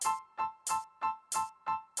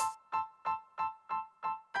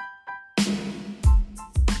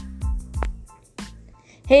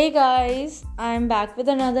Hey guys, I'm back with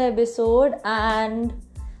another episode and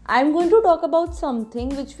I'm going to talk about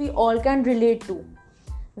something which we all can relate to.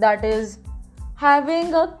 That is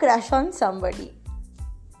having a crush on somebody.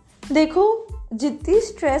 देखो जितनी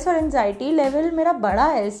stress और anxiety level मेरा बढ़ा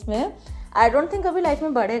है इसमें I don't think अभी life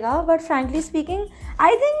में बढ़ेगा but frankly speaking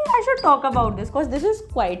I think I should talk about this because this is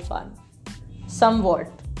quite fun somewhat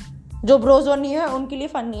जो ब्रोज और नहीं है उनके लिए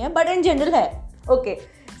फन नहीं है बट इन जनरल है okay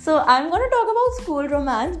So I'm going to talk about school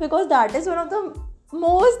romance because that is one of the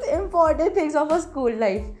most important things of a school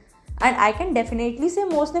life. And I can definitely say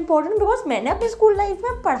most important because मैंने अपनी school life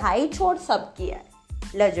में पढ़ाई छोड़ सब किया है.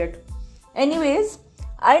 Legit. Anyways,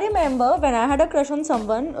 I remember when I had a crush on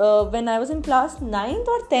someone when I was in class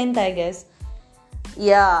 9th or 10th I guess.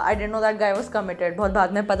 Yeah, I didn't know that guy was committed. बहुत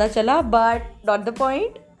बाद में पता चला but not the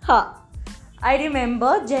point. हाँ. I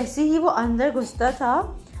remember जैसे ही वो अंदर घुसता था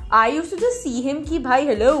I used to just see him ki bhai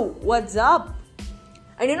hello what's up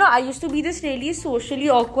and I used to be this really socially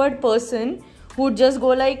awkward person who would just go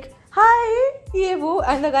like hi ye wo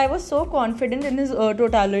and the guy was so confident in his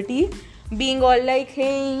totality being all like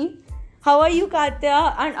hey how are you Katya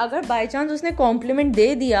and agar by chance usne compliment de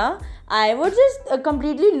diya I would just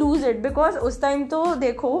completely lose it because उस time तो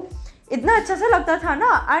देखो इतना अच्छा सा लगता था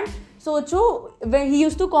ना and सोचो when he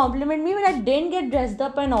used to compliment me when I didn't get dressed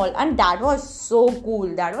up and all and that was so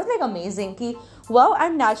cool that was like amazing कि wow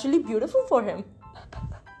I'm naturally beautiful for him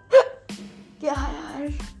क्या यार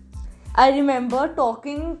I remember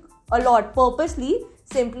talking a lot purposely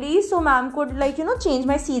simply so ma'am could like change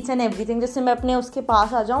my seats and everything जिससे मैं अपने उसके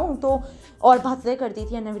पास आ जाऊँ तो और बातें करती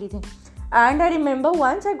थी and everything and I remember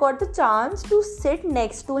once I got the chance to sit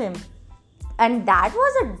next to him and that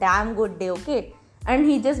was a damn good day okay and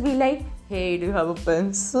he just be like hey do you have a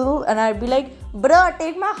pencil and I'd be like bruh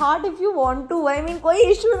take my heart if you want to I mean कोई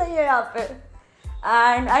issue नहीं है यहाँ पे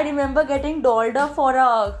and I remember getting dolled up for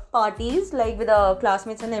parties like with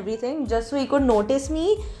classmates and everything just so he could notice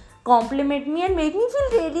me compliment me and make me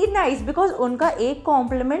feel really nice because उनका एक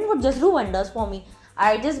compliment would just do wonders for me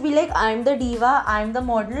I'd just be like I'm the diva I'm the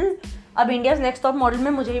model अब India's next top model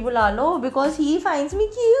में मुझे ही बुला लो because he finds me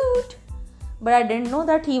cute but I didn't know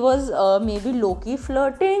that he was maybe low-key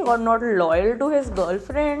flirting or not loyal to his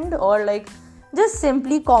girlfriend or like just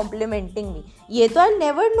simply complimenting me. ये तो I'll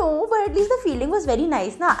never know but at least the feeling was very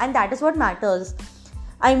nice na and that is what matters.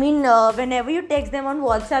 I mean whenever you text them on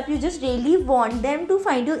WhatsApp you just really want them to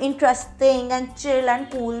find you interesting and chill and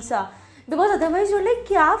cool सा because otherwise you're like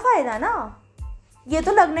क्या फ़ायदा ना ये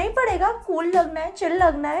तो लगना ही पड़ेगा cool लगना है chill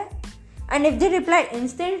लगना है and if they reply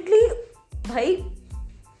instantly भाई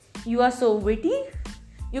you are so witty.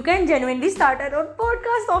 You can genuinely start your own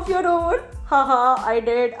podcast of your own. Haha, I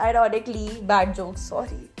did. Ironically, bad jokes.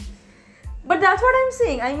 Sorry. But that's what I'm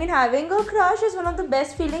saying. I mean, having a crush is one of the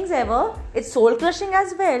best feelings ever. It's soul crushing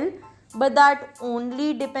as well. But that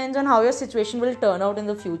only depends on how your situation will turn out in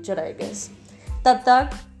the future, I guess. Tab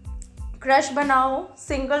tak, crush banao,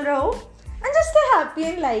 single raho, and just stay happy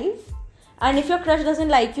in life. And if your crush doesn't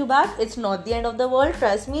like you back, it's not the end of the world.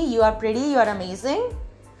 Trust me, you are pretty, you are amazing.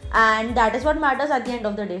 And that is what matters at the end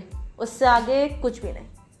of the day. उससे आगे कुछ भी नहीं.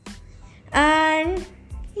 And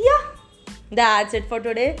yeah, that's it for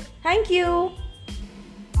today. Thank you.